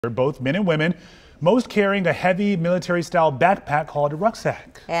They're both men and women, most carrying a heavy military-style backpack called a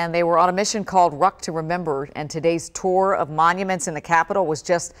rucksack. And they were on a mission called Ruck to Remember, and today's tour of monuments in the Capitol was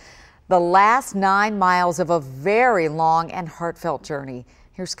just the last 9 miles of a very long and heartfelt journey.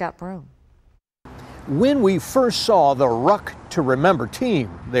 Here's Scott Broom. When we first saw the Ruck to Remember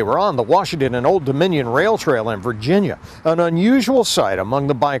team, they were on the Washington and Old Dominion Rail Trail in Virginia, an unusual sight among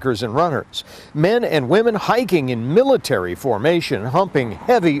the bikers and runners. Men and women hiking in military formation, humping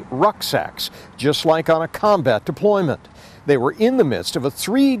heavy rucksacks, just like on a combat deployment. They were in the midst of a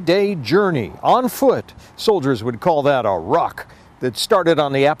 3-day journey on foot. Soldiers would call that a ruck, that started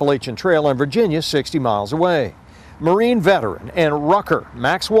on the Appalachian Trail in Virginia, 60 miles away. Marine veteran and rucker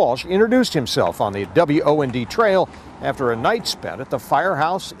Max Walsh introduced himself on the WOND Trail after a night spent at the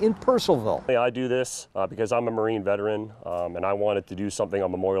firehouse in Purcellville. I do this because I'm a Marine veteran, and I wanted to do something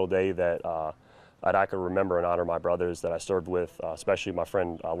on Memorial Day that I could remember and honor my brothers that I served with, especially my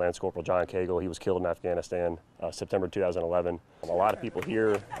friend Lance Corporal John Cagle. He was killed in Afghanistan, September 2011. A lot of people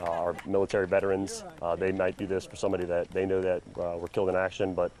here are military veterans. They might do this for somebody that they know that were killed in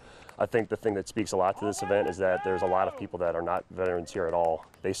action, but I think the thing that speaks a lot to this event is that there's a lot of people that are not veterans here at all.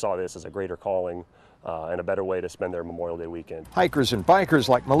 They saw this as a greater calling and a better way to spend their Memorial Day weekend. Hikers and bikers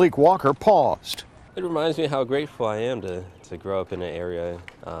like Malik Walker paused. It reminds me how grateful I am to grow up in an area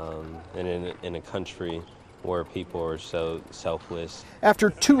and in a country where people are so selfless. After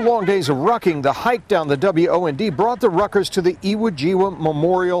 2 long days of rucking, the hike down the WOND brought the ruckers to the Iwo Jima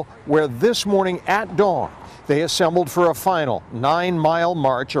Memorial, where this morning at dawn, they assembled for a final 9-mile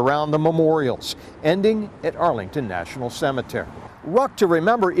march around the memorials, ending at Arlington National Cemetery. Ruck to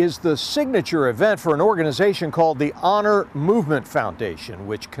Remember is the signature event for an organization called the Honor Movement Foundation,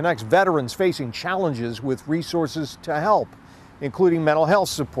 which connects veterans facing challenges with resources to help, including mental health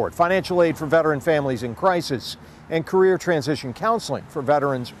support, financial aid for veteran families in crisis, and career transition counseling for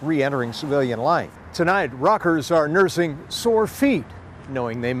veterans re-entering civilian life. Tonight, ruckers are nursing sore feet,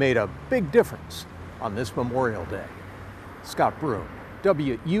 knowing they made a big difference on this Memorial Day. Scott Broom,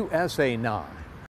 WUSA 9.